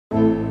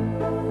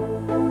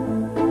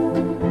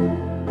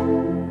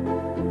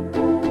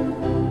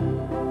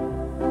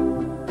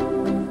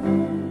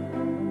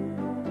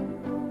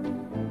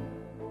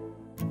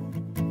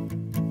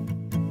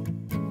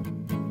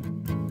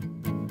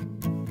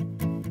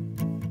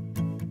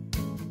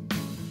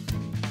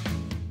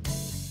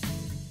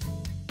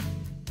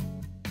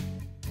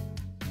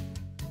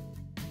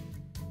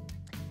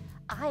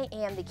I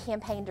am the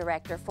campaign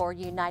director for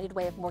United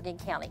Way of Morgan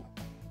County,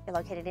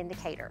 located in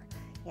Decatur.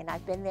 And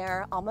I've been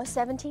there almost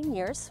 17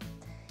 years.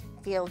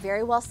 Feel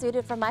very well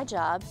suited for my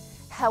job.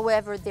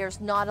 However, there's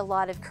not a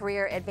lot of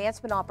career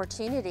advancement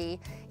opportunity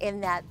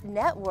in that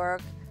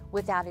network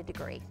without a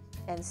degree.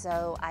 And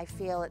so I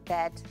feel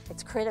that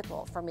it's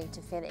critical for me to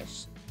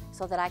finish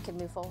so that I can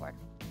move forward.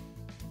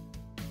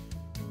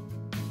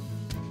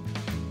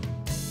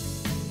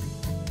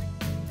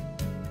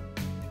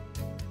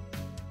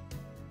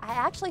 I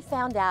actually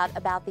found out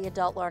about the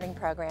adult learning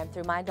program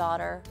through my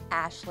daughter,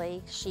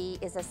 Ashley. She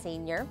is a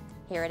senior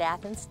here at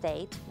Athens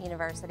State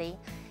University.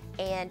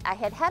 And I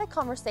had had a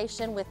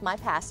conversation with my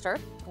pastor.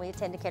 We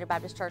attend Decatur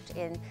Baptist Church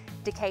in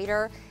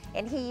Decatur.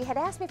 And he had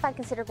asked me if I'd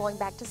consider going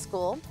back to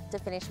school to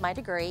finish my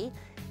degree.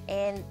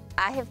 And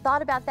I have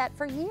thought about that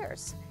for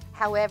years.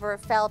 However,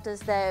 felt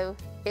as though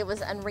it was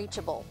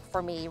unreachable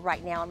for me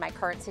right now in my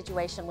current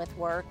situation with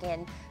work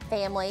and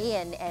family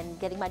and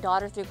getting my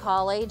daughter through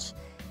college.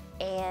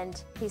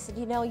 And he said,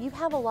 you know, you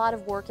have a lot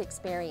of work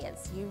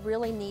experience. You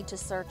really need to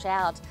search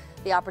out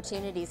the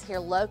opportunities here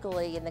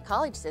locally in the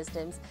college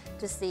systems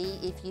to see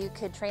if you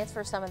could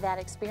transfer some of that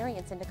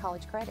experience into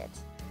college credit.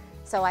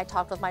 So I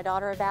talked with my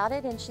daughter about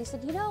it, and she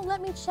said, you know,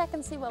 let me check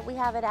and see what we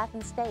have at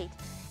Athens State.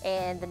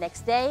 And the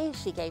next day,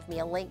 she gave me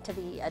a link to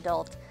the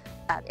adult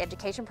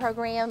education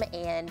program,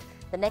 and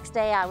the next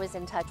day I was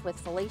in touch with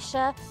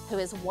Felicia, who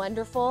is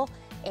wonderful,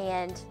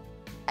 and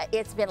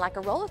it's been like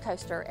a roller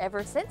coaster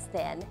ever since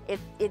then.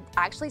 It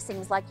actually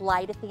seems like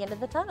light at the end of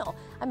the tunnel.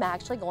 I'm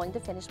actually going to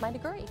finish my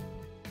degree.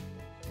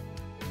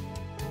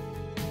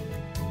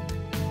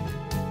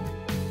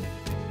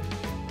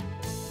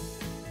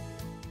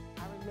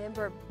 I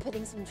remember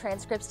putting some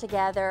transcripts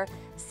together,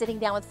 sitting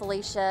down with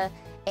Felicia,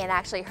 and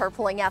actually her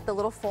pulling out the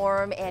little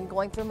form and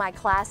going through my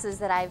classes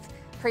that I've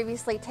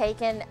previously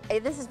taken.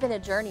 This has been a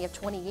journey of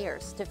 20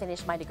 years to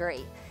finish my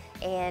degree.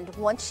 And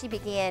once she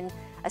began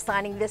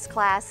assigning this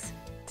class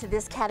to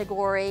this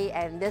category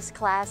and this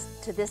class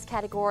to this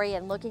category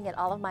and looking at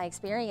all of my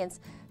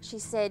experience, she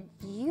said,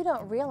 you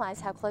don't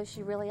realize how close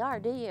you really are,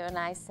 do you? And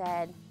I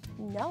said,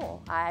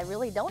 no, I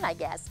really don't, I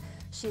guess.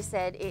 She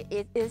said,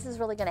 this is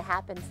really going to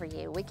happen for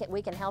you. We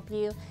can help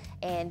you,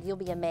 and you'll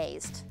be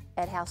amazed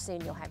at how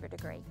soon you'll have your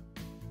degree.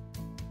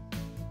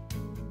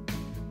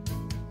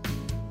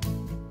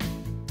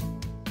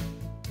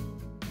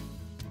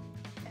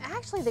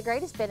 Actually, the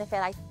greatest benefit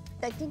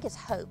I think is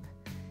hope.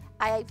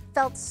 I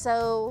felt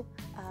so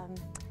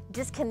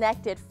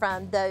disconnected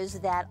from those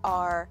that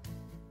are,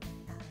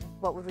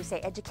 what would we say,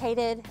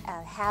 educated,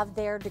 have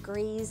their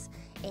degrees,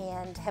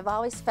 and have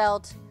always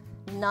felt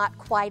not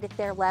quite at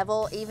their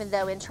level, even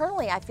though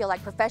internally I feel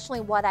like professionally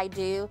what I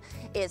do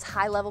is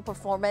high-level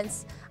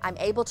performance. I'm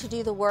able to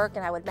do the work,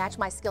 and I would match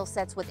my skill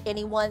sets with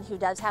anyone who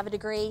does have a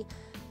degree.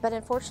 But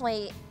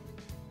unfortunately,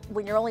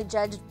 when you're only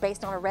judged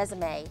based on a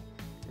resume,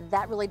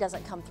 that really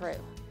doesn't come through.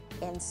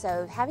 And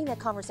so having that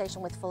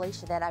conversation with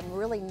Felicia that I'm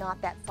really not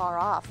that far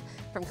off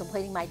from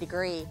completing my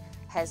degree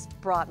has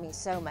brought me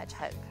so much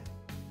hope.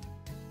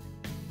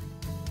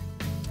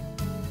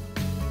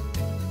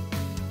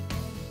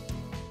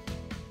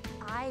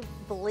 I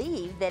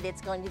believe that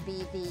it's going to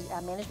be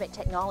the management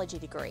technology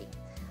degree.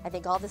 I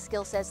think all the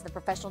skill sets, the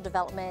professional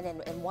development,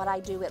 and what I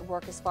do at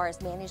work as far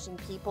as managing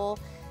people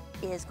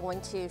is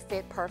going to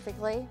fit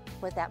perfectly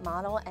with that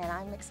model, and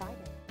I'm excited.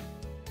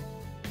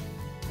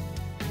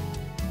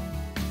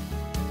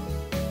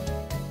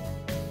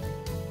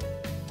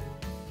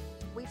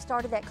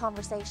 Started that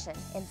conversation.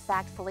 In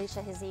fact,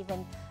 Felicia has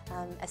even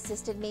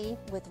assisted me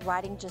with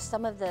writing just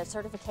some of the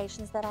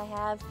certifications that I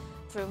have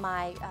through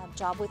my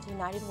job with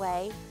United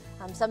Way.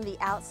 Some of the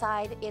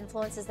outside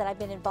influences that I've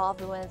been involved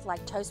with,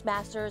 like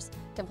Toastmasters,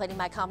 completing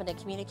my Competent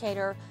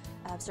Communicator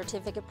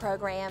certificate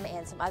program,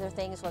 and some other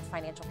things with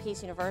Financial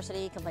Peace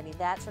University, completing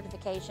that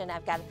certification.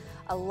 I've got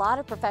a lot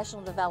of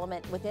professional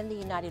development within the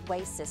United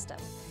Way system.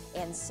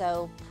 And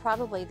so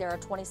probably there are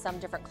 20-some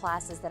different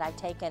classes that I've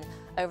taken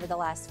over the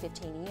last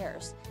 15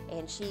 years.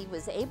 And she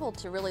was able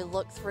to really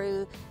look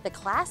through the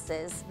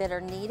classes that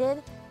are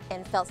needed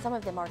and felt some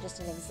of them are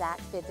just an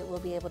exact fit that we'll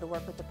be able to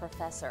work with the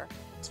professor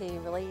to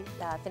really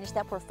finish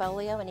that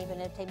portfolio and even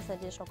obtain some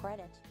additional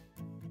credit.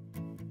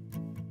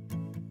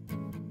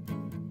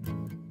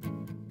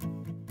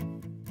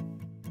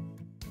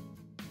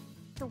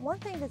 The one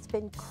thing that's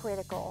been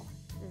critical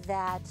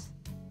that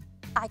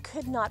I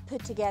could not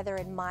put together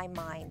in my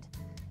mind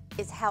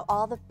is how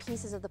all the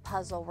pieces of the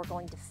puzzle were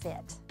going to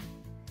fit.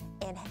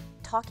 And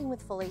talking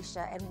with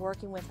Felicia and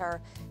working with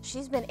her,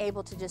 she's been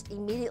able to just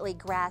immediately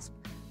grasp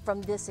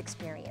from this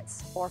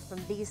experience or from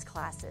these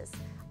classes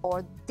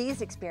or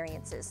these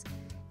experiences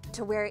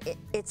to where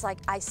it's like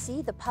I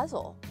see the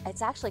puzzle.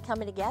 It's actually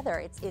coming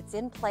together. It's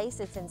in place,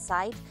 it's in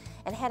sight.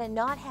 And had I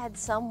not had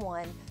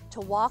someone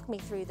to walk me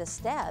through the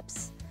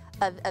steps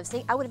of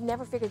seeing, I would have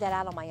never figured that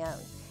out on my own.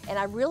 And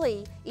I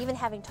really, even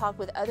having talked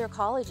with other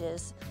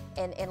colleges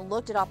and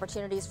looked at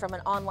opportunities from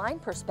an online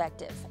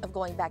perspective of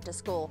going back to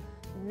school,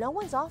 no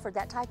one's offered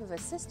that type of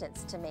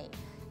assistance to me.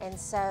 And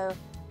so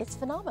it's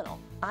phenomenal.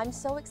 I'm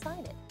so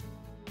excited.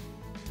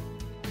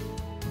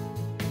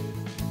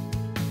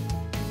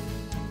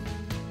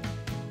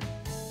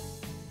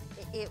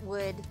 it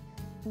would,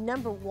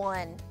 number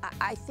one,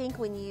 I think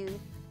when you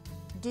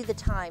do the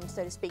time,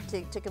 so to speak,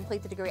 to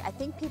complete the degree, I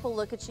think people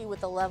look at you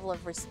with a level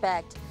of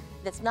respect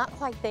that's not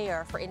quite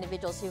there for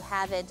individuals who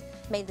haven't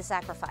made the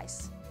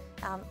sacrifice.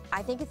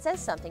 I think it says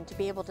something to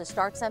be able to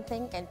start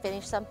something and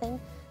finish something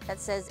that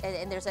says,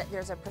 and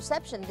there's a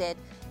perception that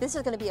this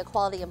is going to be a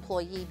quality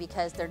employee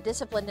because they're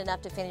disciplined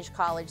enough to finish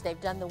college,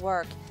 they've done the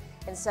work.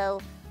 And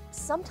so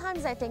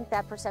sometimes I think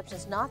that perception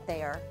is not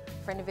there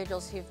for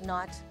individuals who've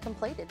not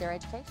completed their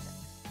education.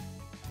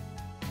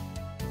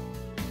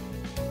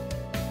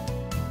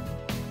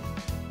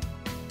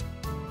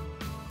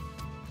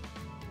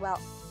 Well,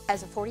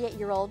 as a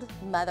 48-year-old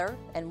mother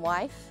and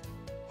wife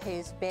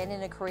who's been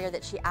in a career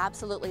that she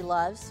absolutely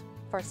loves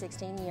for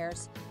 16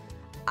 years,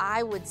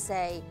 I would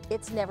say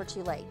it's never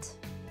too late.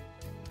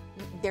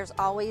 There's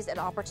always an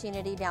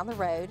opportunity down the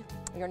road.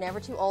 You're never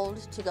too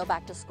old to go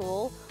back to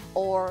school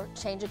or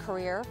change a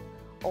career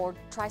or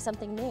try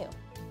something new.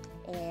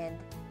 And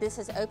this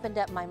has opened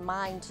up my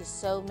mind to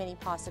so many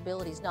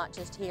possibilities, not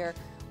just here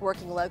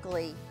working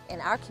locally in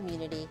our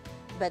community,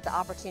 but the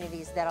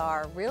opportunities that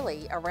are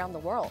really around the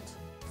world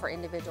for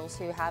individuals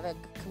who haven't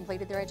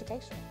completed their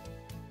education.